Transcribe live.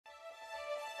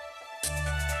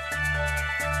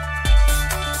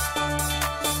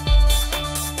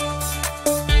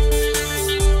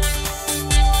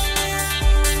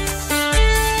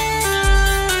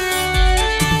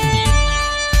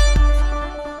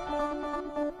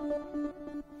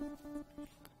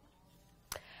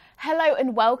Hello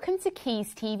and welcome to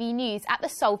Quays TV News at the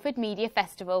Salford Media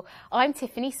Festival. I'm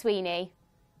Tiffany Sweeney.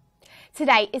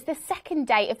 Today is the second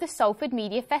day of the Salford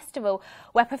Media Festival,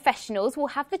 where professionals will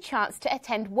have the chance to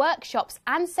attend workshops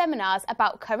and seminars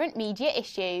about current media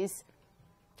issues.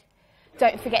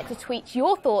 Don't forget to tweet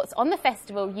your thoughts on the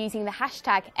festival using the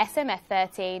hashtag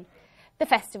SMF13. The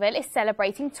festival is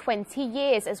celebrating 20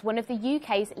 years as one of the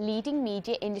UK's leading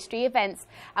media industry events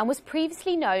and was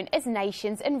previously known as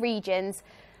Nations and Regions.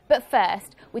 But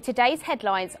first, with today's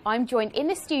headlines, I'm joined in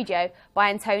the studio by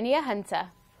Antonia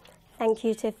Hunter. Thank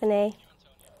you, Tiffany.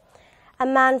 A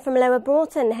man from Lower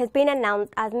Broughton has been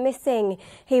announced as missing.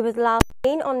 He was last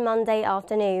seen on Monday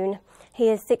afternoon. He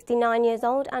is 69 years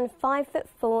old and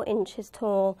 5'4"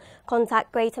 tall.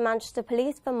 Contact Greater Manchester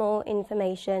Police for more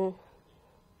information.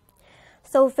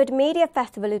 Salford Media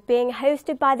Festival is being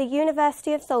hosted by the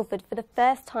University of Salford for the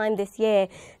first time this year.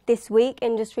 This week,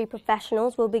 industry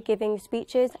professionals will be giving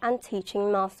speeches and teaching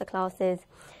masterclasses.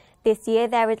 This year,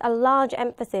 there is a large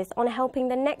emphasis on helping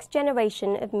the next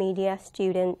generation of media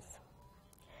students.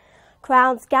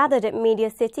 Crowds gathered at Media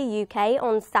City UK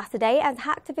on Saturday as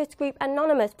hacktivist group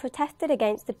Anonymous protested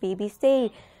against the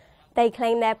BBC. They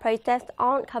claim their protests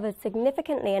aren't covered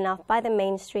significantly enough by the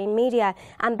mainstream media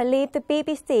and believe the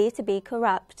BBC to be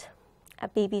corrupt. A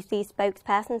BBC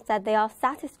spokesperson said they are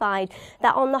satisfied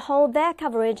that on the whole their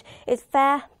coverage is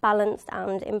fair, balanced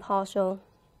and impartial.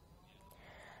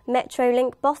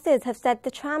 Metrolink bosses have said the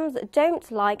trams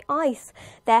don't like ice.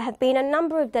 There have been a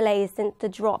number of delays since the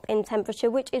drop in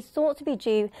temperature, which is thought to be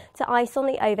due to ice on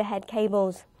the overhead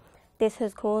cables. This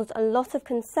has caused a lot of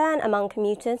concern among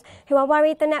commuters who are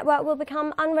worried the network will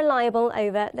become unreliable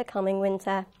over the coming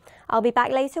winter. I'll be back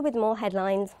later with more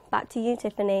headlines. Back to you,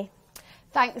 Tiffany.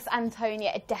 Thanks,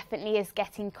 Antonia. It definitely is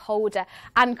getting colder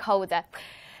and colder.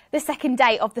 The second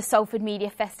day of the Salford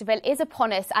Media Festival is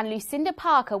upon us, and Lucinda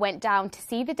Parker went down to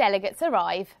see the delegates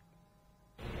arrive.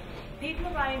 People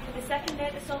arriving for the second day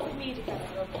at the Salford Media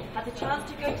Festival had the chance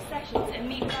to go to sessions and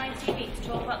meet with ITV to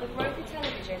talk about the growth of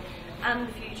television and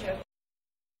the future.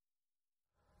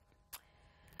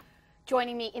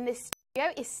 Joining me in the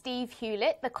studio is Steve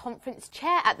Hewlett, the conference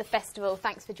chair at the festival.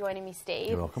 Thanks for joining me, Steve.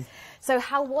 You're welcome. So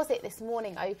how was it this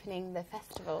morning opening the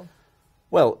festival?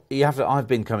 Well, I've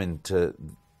been coming to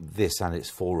this and its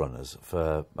forerunners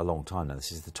for a long time now.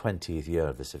 This is the 20th year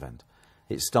of this event.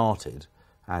 It started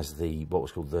as what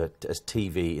was called as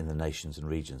TV in the Nations and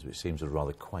Regions, which seems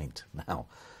rather quaint now.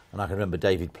 And I can remember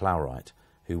David Plowright,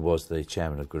 who was the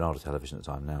chairman of Granada Television at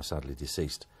the time, now sadly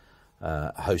deceased,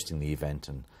 hosting the event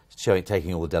and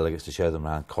taking all the delegates to show them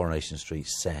around Coronation Street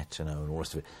set, and all the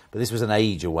rest of it. But this was an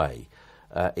age away.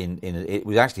 It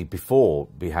was actually before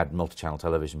we had multi-channel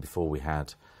television, before we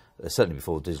had, certainly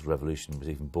before the digital revolution was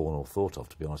even born or thought of,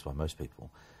 to be honest, by most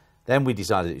people. Then we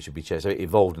decided it should be changed, so it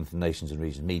evolved into the Nations and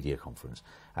Regions Media Conference,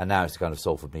 and now it's the kind of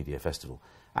Salford Media Festival.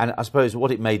 And I suppose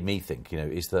what it made me think,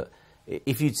 is that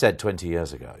if you'd said 20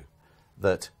 years ago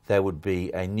that there would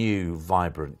be a new,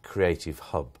 vibrant, creative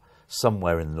hub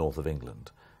somewhere in the north of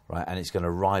England, right, and it's going to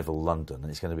rival London, and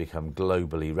it's going to become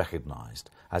globally recognised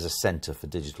as a centre for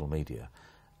digital media,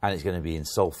 and it's going to be in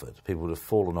Salford, people would have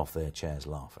fallen off their chairs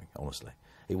laughing, honestly.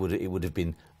 It would have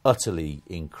been utterly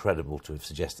incredible to have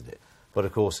suggested it. But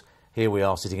of course, here we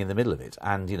are sitting in the middle of it,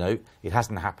 and it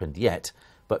hasn't happened yet,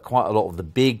 but quite a lot of the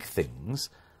big things,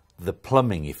 the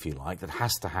plumbing, if you like, that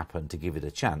has to happen to give it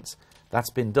a chance, that's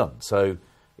been done. So,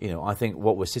 I think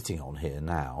what we're sitting on here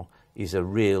now is a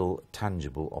real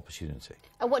tangible opportunity.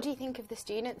 And what do you think of the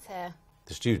students here?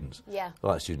 The students? Yeah. I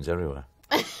like students everywhere.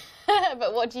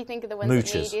 But what do you think of the ones at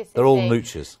Media City? They're all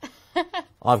moochers.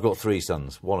 I've got 3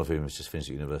 sons, one of whom has just finished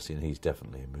at university, and he's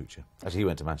definitely a moocher. Actually, he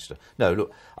went to Manchester. No,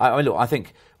 look, I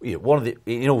think,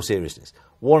 in all seriousness,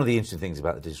 one of the interesting things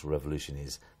about the digital revolution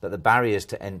is that the barriers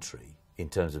to entry in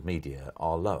terms of media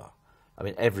are lower. I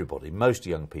mean, everybody, most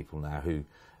young people now who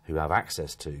have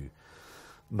access to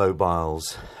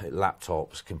mobiles,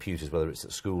 laptops, computers, whether it's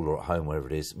at school or at home, wherever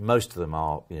it is, most of them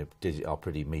are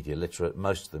pretty media literate.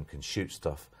 Most of them can shoot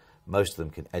stuff. Most of them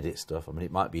can edit stuff. I mean,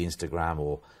 it might be Instagram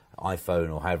or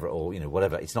iPhone or however, or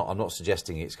whatever. It's not. I'm not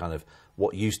suggesting it's kind of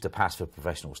what used to pass for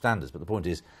professional standards. But the point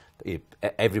is,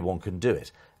 everyone can do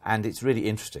it, and it's really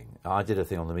interesting. I did a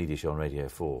thing on the media show on Radio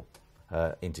 4,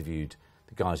 interviewed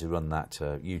the guys who run that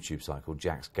YouTube site called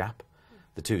Jack's Gap,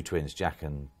 the 2 twins, Jack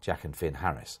and Finn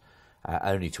Harris.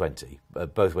 Only 20,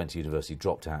 both went to university,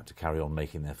 dropped out to carry on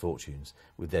making their fortunes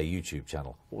with their YouTube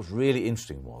channel. What was really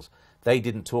interesting was they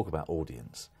didn't talk about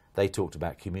audience, they talked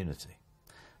about community.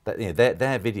 That,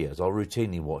 their videos are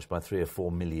routinely watched by 3 or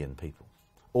 4 million people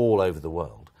all over the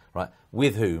world, right?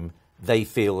 With whom they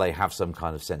feel they have some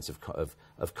kind of sense of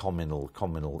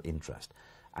communal interest.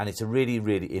 And it's a really,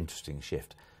 really interesting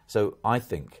shift. So I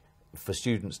think for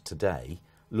students today,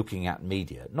 looking at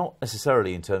media, not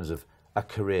necessarily in terms of a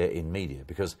career in media,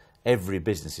 because every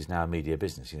business is now a media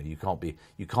business. You can't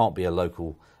be a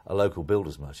local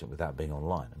builder's merchant without being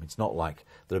online. I mean, it's not like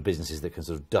there are businesses that can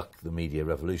sort of duck the media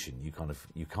revolution.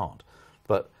 You can't.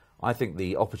 But I think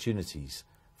the opportunities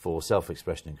for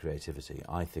self-expression and creativity,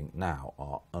 I think now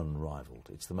are unrivaled.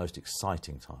 It's the most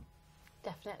exciting time.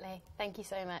 Definitely. Thank you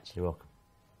so much. You're welcome.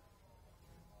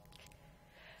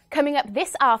 Coming up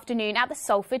this afternoon at the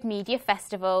Salford Media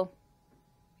Festival.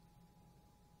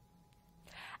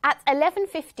 At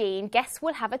 11:15, guests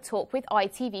will have a talk with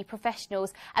ITV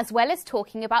professionals, as well as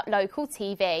talking about local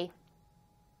TV.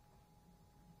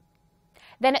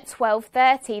 Then at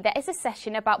 12:30, there is a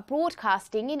session about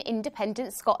broadcasting in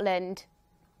independent Scotland.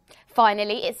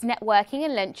 Finally, it's networking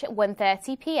and lunch at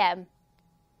 1:30 p.m.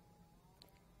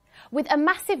 With a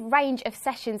massive range of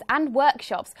sessions and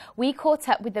workshops, we caught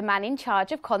up with the man in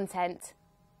charge of content.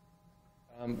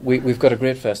 We've got a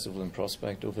great festival in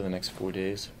prospect over the next 4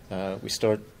 days. We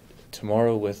start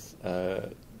tomorrow with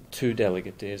 2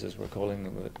 delegate days, as we're calling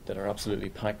them, that are absolutely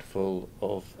packed full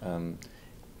of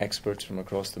experts from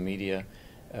across the media,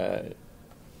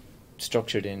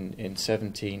 structured in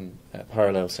 17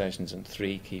 parallel sessions and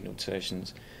 3 keynote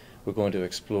sessions. We're going to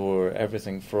explore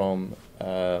everything from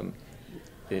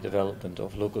the development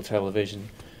of local television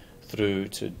through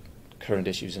to current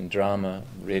issues in drama,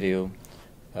 radio,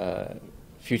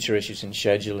 future issues in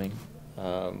scheduling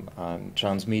and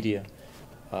transmedia.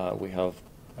 We have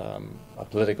a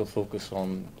political focus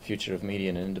on the future of media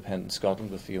in independent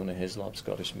Scotland with Fiona Hislop,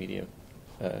 Scottish Media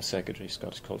Secretary,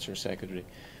 Scottish Culture Secretary.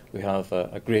 We have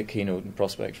a great keynote in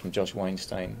prospect from Josh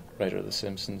Weinstein, writer of The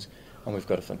Simpsons, and we've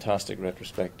got a fantastic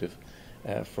retrospective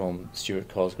from Stuart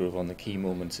Cosgrove on the key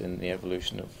moments in the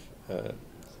evolution of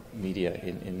media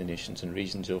in the nations and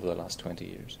regions over the last 20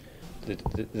 years.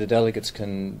 The delegates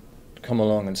can come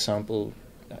along and sample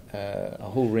a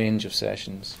whole range of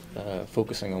sessions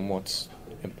focusing on what's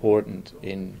important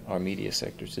in our media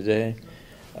sector today.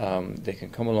 They can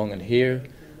come along and hear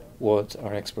what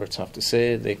our experts have to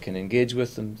say. They can engage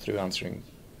with them through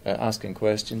asking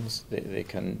questions. They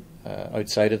can,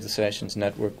 outside of the sessions,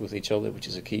 network with each other, which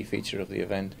is a key feature of the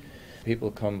event. People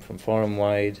come from far and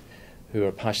wide who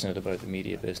are passionate about the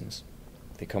media business.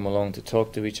 They come along to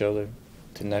talk to each other,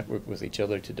 to network with each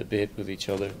other, to debate with each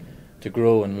other, to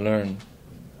grow and learn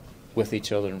with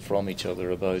each other and from each other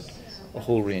about a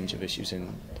whole range of issues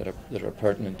that are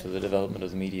pertinent to the development of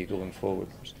the media going forward.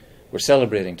 We're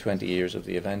celebrating 20 years of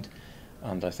the event,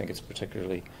 and I think it's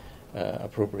particularly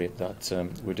appropriate that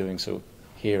we're doing so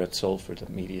here at Salford, at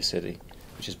Media City,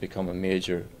 which has become a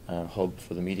major hub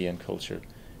for the media and cultural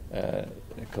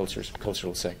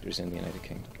sectors in the United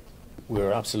Kingdom.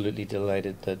 We're absolutely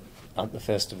delighted that at the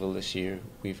festival this year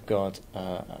we've got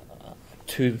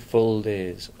 2 full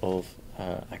days of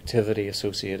activity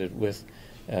associated with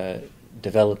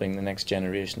developing the next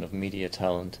generation of media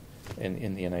talent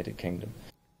in the United Kingdom.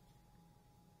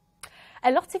 A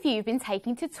lot of you have been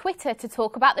taking to Twitter to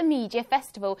talk about the Media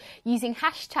Festival using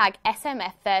hashtag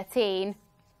SMF13.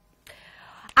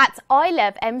 At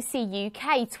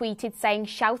ILoveMCUK tweeted saying,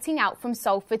 "Shouting out from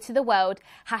Salford to the world,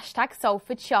 hashtag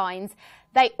Salford shines."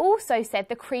 They also said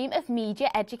the cream of media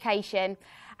education.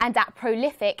 And at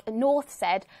Prolific North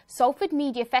said, "Salford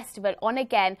Media Festival on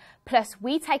again, plus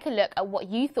we take a look at what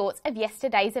you thought of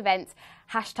yesterday's event,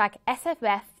 hashtag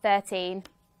SMF13.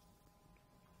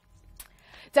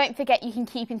 Don't forget you can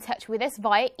keep in touch with us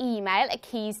via email at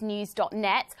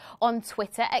quaysnews.net, on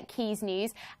Twitter at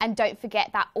quaysnews, and don't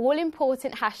forget that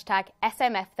all-important hashtag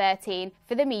SMF13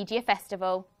 for the Media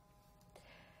Festival.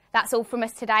 That's all from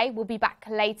us today. We'll be back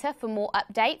later for more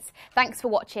updates. Thanks for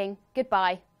watching.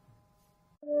 Goodbye.